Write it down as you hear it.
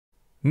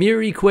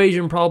Mirror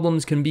equation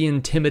problems can be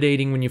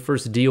intimidating when you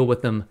first deal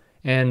with them,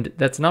 and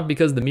that's not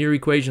because the mirror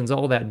equation is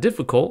all that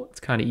difficult. It's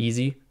kind of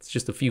easy. It's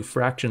just a few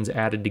fractions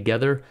added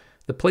together.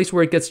 The place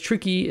where it gets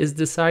tricky is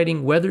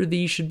deciding whether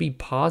these should be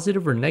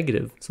positive or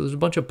negative. So there's a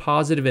bunch of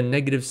positive and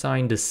negative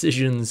sign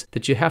decisions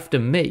that you have to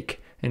make,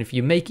 and if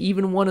you make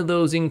even one of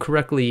those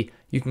incorrectly,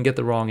 you can get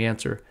the wrong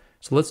answer.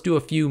 So let's do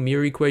a few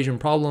mirror equation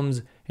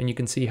problems, and you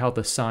can see how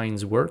the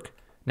signs work.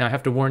 Now I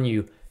have to warn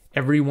you,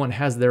 everyone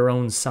has their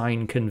own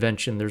sign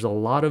convention. There's a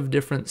lot of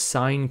different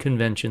sign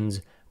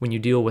conventions when you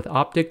deal with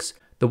optics.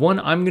 The one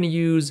I'm going to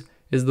use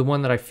is the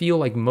one that I feel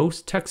like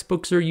most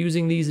textbooks are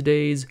using these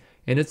days,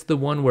 and it's the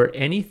one where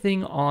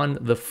anything on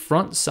the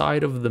front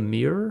side of the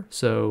mirror,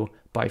 so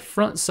by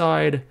front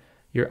side,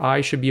 your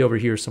eye should be over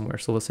here somewhere.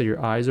 So let's say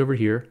your eye's over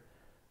here,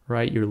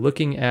 right? You're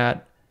looking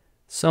at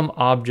some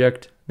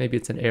object, maybe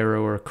it's an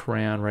arrow or a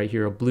crayon right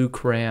here, a blue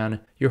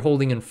crayon. You're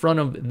holding in front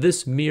of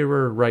this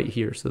mirror right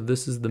here. So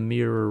this is the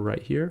mirror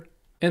right here.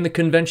 And the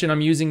convention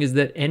I'm using is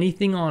that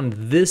anything on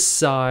this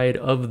side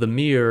of the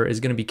mirror is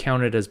going to be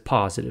counted as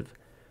positive.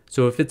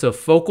 So if it's a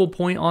focal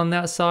point on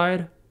that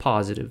side,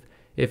 positive.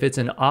 If it's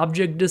an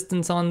object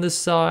distance on this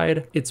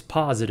side, it's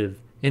positive.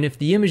 And if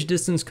the image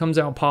distance comes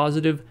out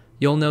positive,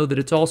 you'll know that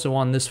it's also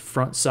on this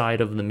front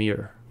side of the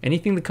mirror.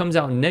 Anything that comes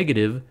out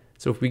negative,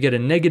 so if we get a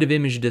negative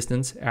image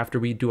distance after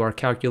we do our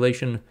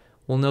calculation,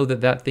 we'll know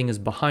that that thing is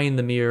behind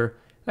the mirror.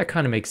 That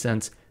kind of makes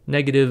sense.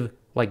 Negative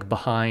like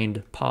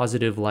behind,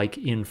 positive like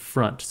in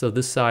front. So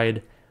this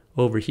side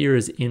over here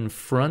is in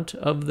front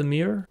of the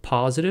mirror,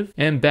 positive,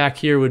 and back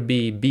here would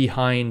be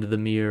behind the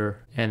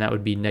mirror, and that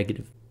would be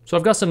negative. So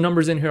I've got some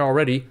numbers in here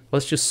already.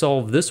 Let's just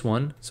solve this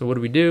one. So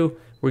what do?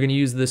 We're going to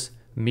use this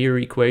mirror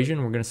equation.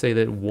 We're going to say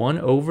that 1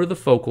 over the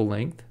focal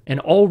length, and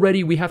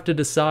already we have to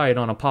decide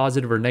on a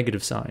positive or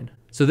negative sign.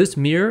 So this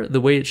mirror, the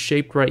way it's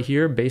shaped right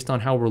here, based on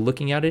how we're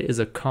looking at it, is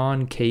a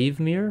concave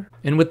mirror.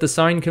 And with the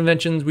sign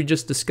conventions we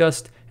just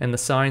discussed and the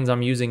signs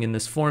I'm using in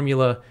this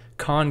formula,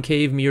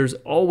 concave mirrors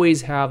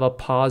always have a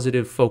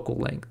positive focal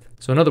length.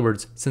 So in other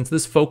words, since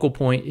this focal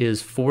point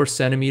is 4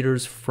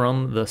 centimeters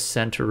from the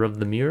center of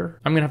the mirror,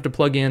 I'm going to have to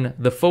plug in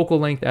the focal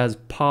length as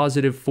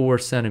positive 4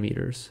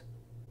 centimeters.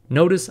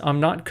 Notice I'm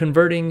not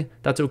converting.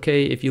 That's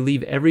okay. If you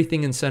leave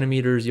everything in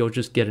centimeters, you'll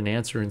just get an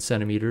answer in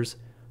centimeters.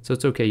 So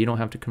it's okay, you don't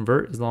have to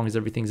convert as long as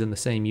everything's in the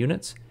same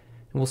units.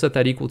 And we'll set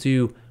that equal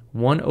to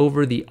 1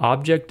 over the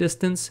object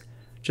distance.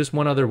 Just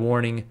one other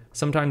warning,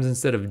 sometimes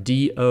instead of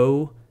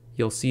DO,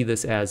 you'll see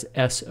this as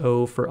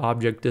SO for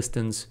object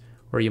distance,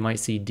 or you might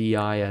see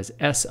DI as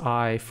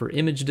SI for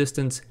image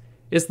distance.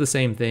 It's the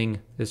same thing,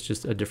 it's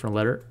just a different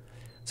letter.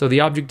 So the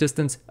object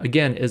distance,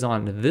 again, is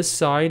on this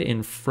side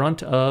in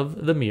front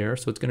of the mirror,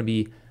 so it's going to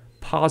be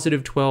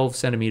positive 12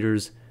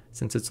 centimeters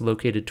since it's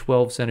located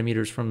 12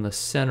 centimeters from the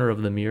center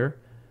of the mirror.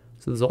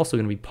 So this is also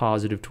going to be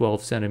positive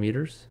 12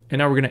 centimeters. And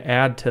now we're going to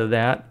add to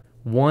that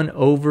 1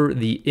 over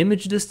the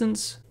image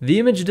distance. The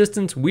image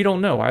distance, we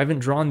don't know. I haven't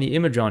drawn the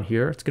image on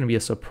here. It's going to be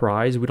a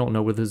surprise. We don't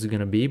know what this is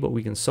going to be, but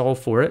we can solve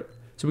for it.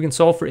 So we can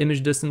solve for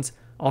image distance.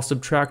 I'll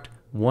subtract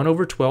 1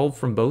 over 12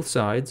 from both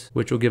sides,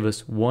 which will give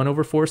us 1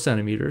 over 4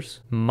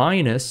 centimeters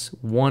minus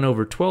 1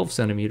 over 12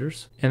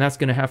 centimeters. And that's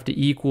going to have to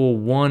equal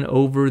 1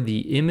 over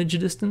the image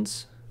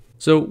distance.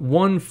 So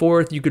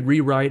 1/4 you could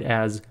rewrite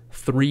as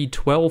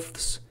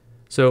 3/12.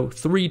 So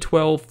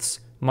 3/12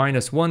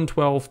 minus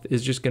 1/12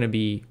 is just going to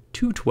be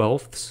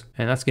 2/12,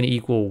 and that's going to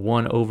equal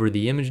 1 over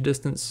the image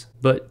distance.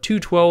 But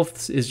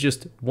 2/12 is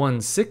just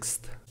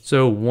 1/6,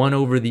 so 1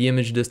 over the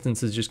image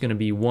distance is just going to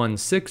be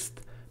 1/6.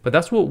 But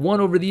that's what 1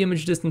 over the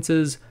image distance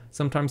is.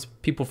 Sometimes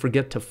people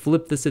forget to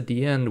flip this at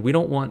the end. We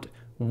don't want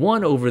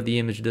 1 over the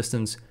image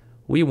distance,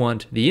 we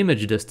want the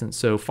image distance.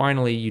 So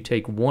finally you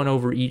take 1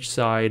 over each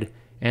side,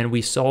 and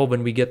we solve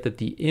and we get that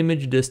the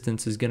image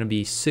distance is going to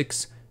be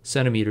 6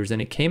 centimeters,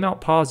 and it came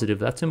out positive.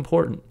 That's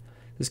important.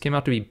 This came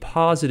out to be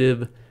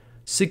positive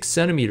 6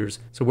 centimeters.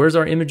 So where's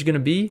our image going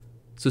to be?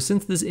 So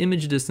since this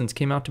image distance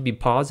came out to be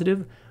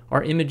positive,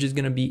 our image is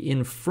going to be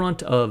in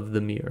front of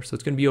the mirror. So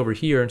it's going to be over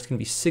here, and it's going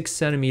to be 6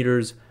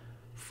 centimeters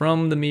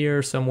from the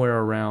mirror somewhere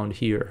around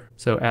here.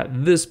 So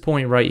at this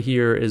point right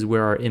here is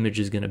where our image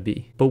is going to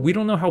be. But we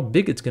don't know how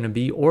big it's going to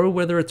be or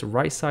whether it's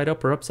right side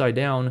up or upside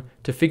down.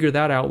 To figure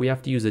that out, we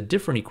have to use a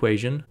different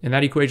equation, and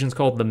that equation is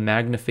called the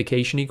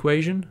magnification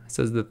equation. It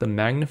says that the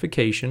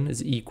magnification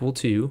is equal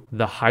to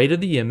the height of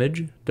the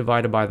image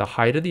divided by the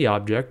height of the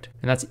object,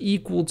 and that's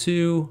equal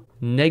to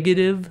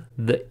negative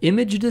the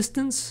image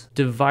distance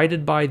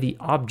divided by the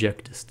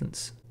object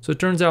distance. So it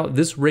turns out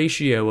this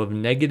ratio of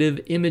negative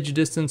image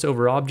distance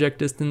over object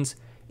distance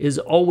is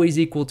always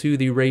equal to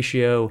the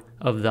ratio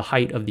of the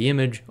height of the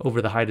image over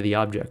the height of the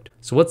object.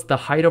 So what's the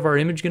height of our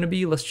image going to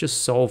be? Let's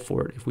just solve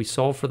for it. If we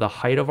solve for the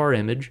height of our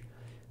image,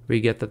 we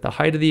get that the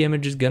height of the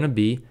image is going to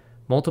be,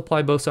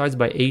 multiply both sides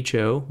by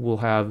HO, we'll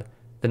have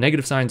the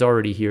negative signs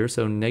already here,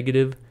 so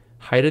negative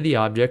height of the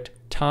object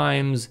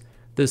times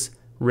this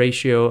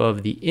ratio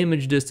of the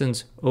image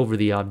distance over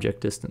the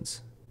object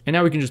distance. And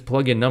now we can just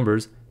plug in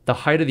numbers. The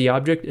height of the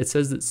object, it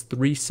says it's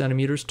 3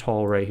 centimeters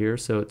tall right here,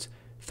 so it's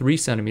 3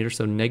 centimeters,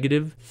 so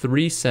negative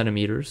 3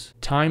 centimeters,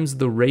 times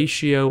the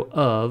ratio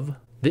of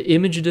the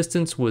image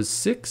distance was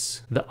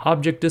 6, the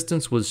object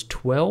distance was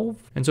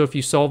 12. And so if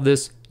you solve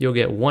this, you'll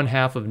get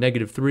 1/2 of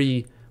negative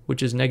 3,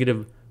 which is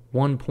negative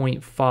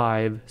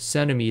 1.5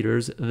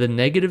 centimeters. The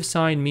negative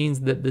sign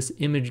means that this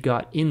image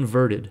got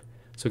inverted.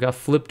 So it got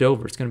flipped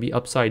over. It's going to be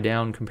upside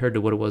down compared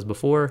to what it was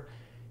before.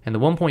 And the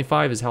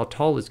 1.5 is how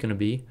tall it's going to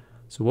be.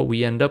 So what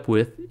we end up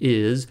with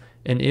is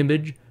an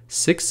image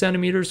 6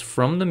 centimeters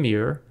from the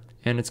mirror,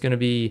 and it's going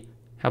to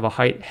have a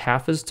height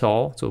half as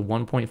tall, so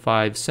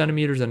 1.5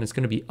 centimeters, and it's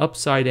going to be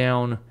upside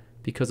down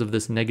because of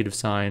this negative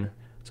sign.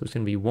 So it's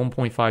going to be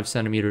 1.5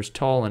 centimeters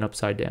tall and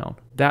upside down.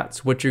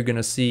 That's what you're going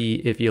to see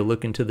if you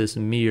look into this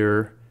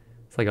mirror.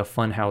 It's like a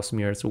funhouse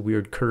mirror. It's a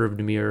weird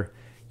curved mirror.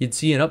 You'd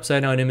see an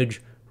upside down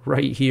image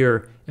right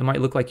here. It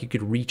might look like you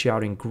could reach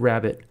out and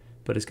grab it,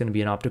 but it's going to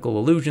be an optical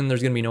illusion.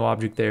 There's going to be no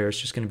object there. It's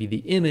just going to be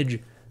the image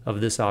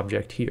of this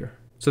object here.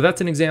 So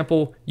that's an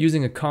example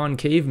using a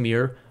concave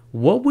mirror.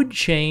 What would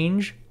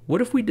change?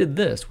 What if we did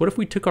this? What if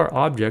we took our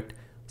object,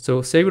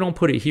 so say we don't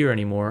put it here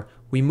anymore,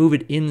 we move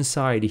it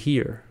inside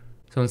here.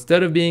 So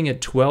instead of being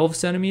at 12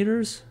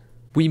 centimeters,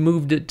 we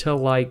moved it to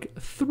like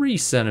 3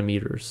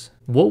 centimeters.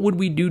 What would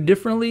we do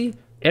differently?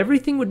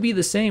 Everything would be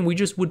the same. We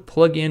just would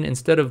plug in,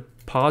 instead of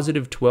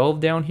positive 12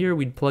 down here,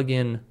 we'd plug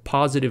in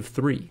positive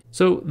 3.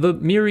 So the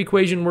mirror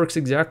equation works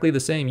exactly the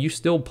same. You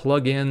still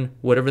plug in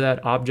whatever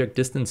that object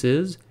distance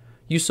is.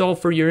 You solve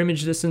for your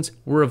image distance,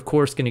 we're of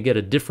course going to get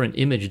a different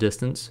image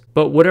distance,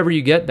 but whatever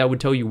you get, that would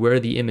tell you where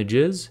the image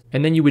is.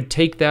 And then you would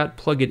take that,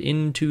 plug it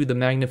into the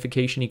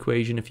magnification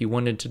equation if you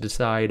wanted to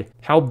decide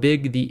how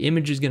big the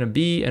image is going to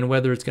be and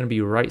whether it's going to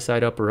be right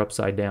side up or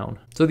upside down.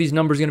 So these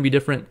numbers are going to be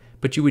different,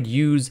 but you would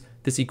use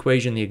this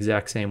equation the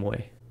exact same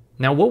way.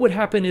 Now, what would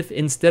happen if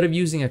instead of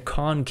using a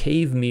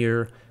concave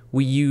mirror,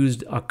 we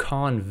used a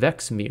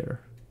convex mirror?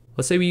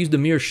 Let's say we used a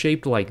mirror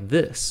shaped like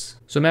this.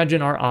 So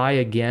imagine our eye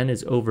again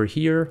is over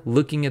here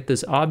looking at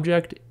this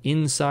object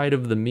inside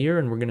of the mirror,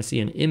 and we're going to see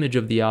an image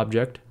of the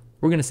object.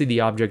 We're going to see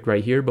the object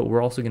right here, but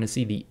we're also going to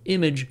see the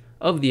image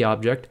of the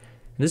object.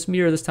 And this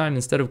mirror this time,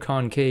 instead of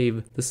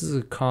concave, this is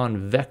a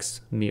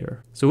convex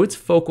mirror. So its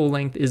focal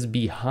length is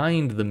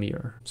behind the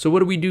mirror. So what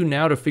do we do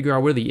now to figure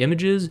out where the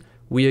image is?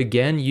 We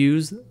again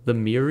use the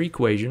mirror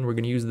equation. We're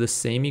going to use the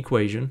same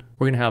equation.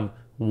 We're going to have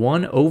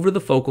 1 over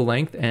the focal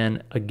length,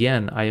 and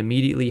again, I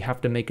immediately have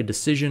to make a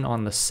decision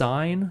on the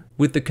sign.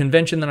 With the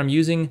convention that I'm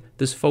using,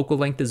 this focal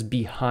length is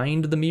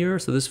behind the mirror,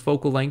 so this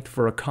focal length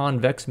for a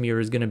convex mirror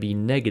is going to be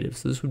negative.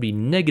 So this would be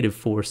negative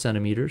 4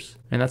 centimeters,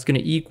 and that's going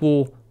to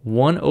equal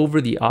 1 over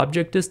the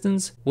object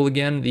distance. Well,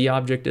 again, the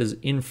object is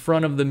in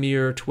front of the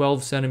mirror,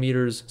 12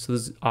 centimeters, so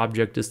this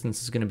object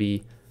distance is going to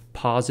be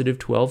positive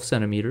 12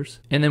 centimeters.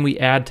 And then we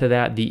add to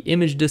that the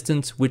image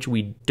distance, which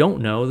we don't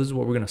know. This is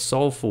what we're going to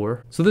solve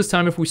for. So this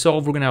time if we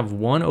solve, we're going to have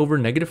 1 over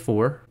negative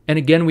 4. And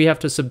again, we have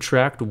to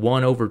subtract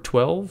 1 over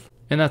 12.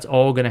 And that's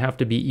all going to have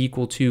to be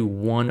equal to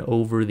 1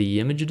 over the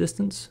image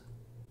distance.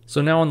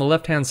 So now on the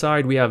left-hand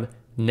side, we have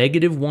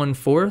negative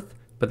 1/4,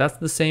 but that's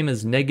the same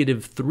as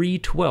negative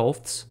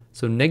 3/12.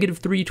 So negative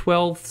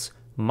 3/12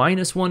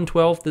 minus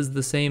 1/12 is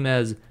the same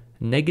as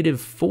negative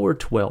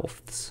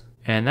 4/12.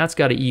 And that's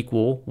got to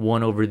equal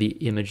 1 over the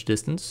image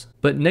distance.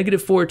 But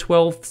negative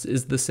 4/12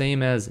 is the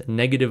same as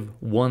negative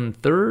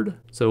 1/3.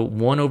 So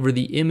 1 over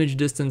the image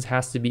distance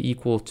has to be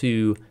equal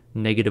to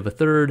negative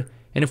 1/3.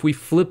 And if we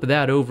flip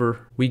that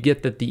over, we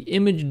get that the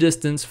image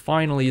distance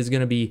finally is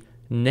going to be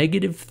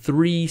negative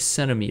 3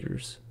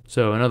 centimeters.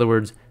 So in other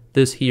words,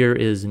 this here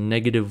is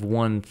negative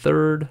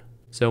 1/3.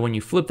 So when you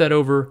flip that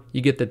over,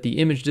 you get that the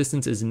image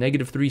distance is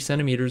negative 3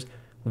 centimeters.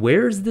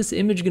 Where's this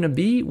image going to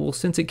be? Well,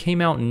 since it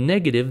came out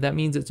negative, that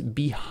means it's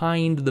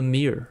behind the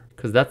mirror,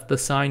 because that's the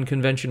sign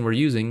convention we're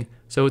using.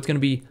 So it's going to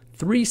be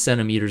 3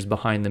 centimeters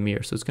behind the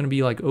mirror. So it's going to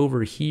be like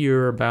over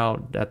here,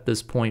 about at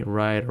this point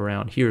right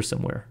around here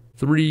somewhere.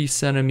 3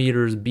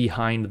 centimeters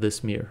behind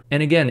this mirror.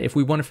 And again, if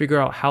we want to figure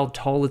out how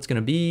tall it's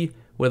going to be,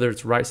 whether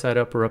it's right side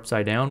up or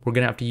upside down, we're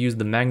going to have to use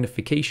the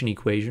magnification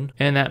equation.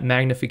 And that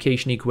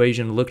magnification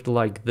equation looked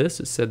like this.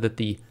 It said that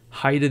the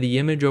height of the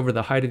image over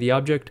the height of the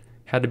object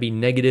had to be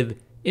negative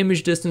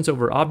image distance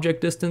over object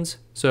distance.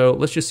 So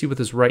let's just see what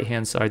this right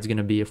hand side is going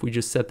to be. If we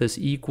just set this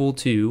equal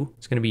to,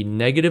 it's going to be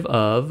negative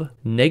of,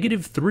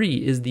 negative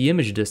 3 is the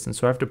image distance.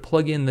 So I have to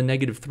plug in the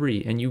negative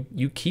 3, and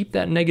you keep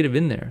that negative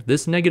in there.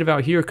 This negative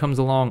out here comes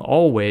along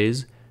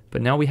always,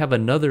 but now we have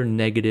another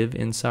negative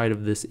inside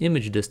of this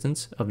image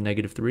distance of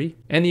negative 3.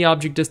 And the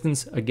object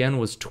distance again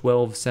was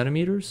 12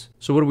 centimeters.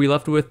 So what are we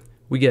left with?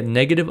 We get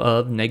negative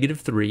of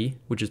negative 3,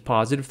 which is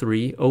positive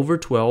 3, over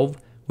 12,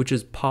 which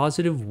is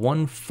positive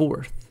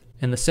 1/4.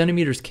 And the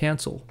centimeters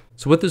cancel.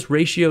 So what this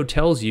ratio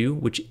tells you,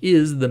 which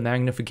is the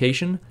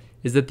magnification,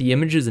 is that the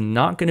image is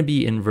not going to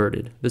be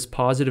inverted. This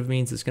positive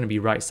means it's going to be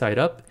right side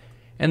up,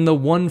 and the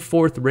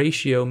 1/4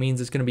 ratio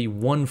means it's going to be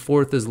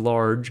 1/4 as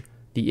large,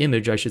 the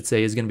image I should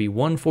say is going to be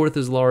 1/4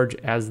 as large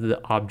as the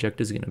object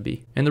is going to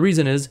be. And the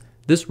reason is,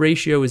 this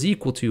ratio is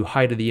equal to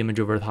height of the image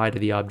over the height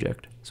of the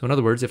object. So in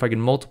other words, if I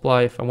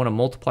want to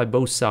multiply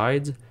both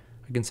sides,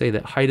 I I can say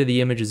that height of the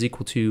image is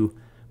equal to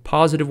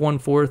positive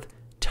 1/4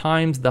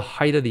 times the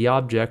height of the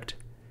object.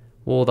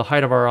 Well, the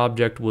height of our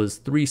object was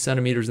 3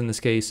 centimeters in this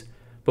case,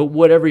 but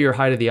whatever your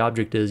height of the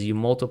object is, you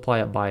multiply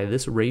it by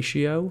this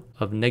ratio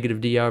of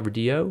negative di over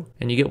do,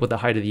 and you get what the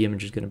height of the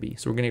image is going to be.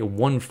 So we're going to get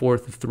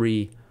 1/4 of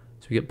 3,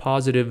 so we get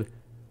positive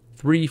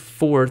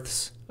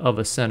 3/4 of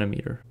a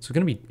centimeter. So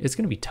it's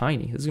going to be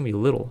tiny. This is going to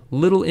be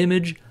little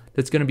image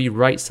that's going to be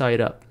right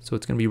side up. So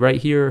it's going to be right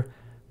here,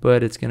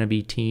 but it's going to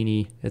be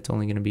teeny. It's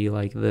only going to be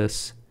like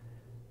this,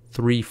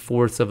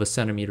 3/4 of a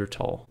centimeter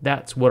tall.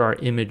 That's what our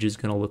image is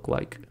going to look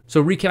like.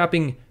 So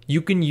recapping,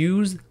 you can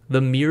use the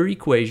mirror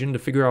equation to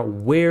figure out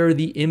where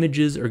the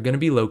images are going to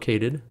be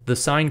located. The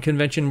sign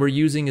convention we're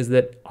using is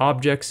that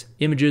objects,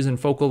 images, and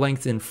focal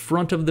lengths in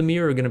front of the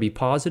mirror are going to be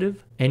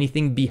positive.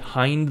 Anything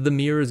behind the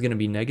mirror is going to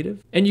be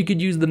negative. And you could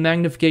use the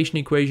magnification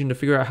equation to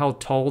figure out how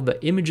tall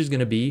the image is going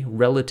to be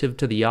relative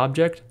to the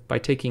object by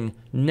taking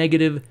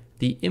negative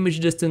the image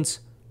distance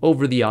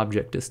over the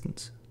object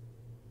distance.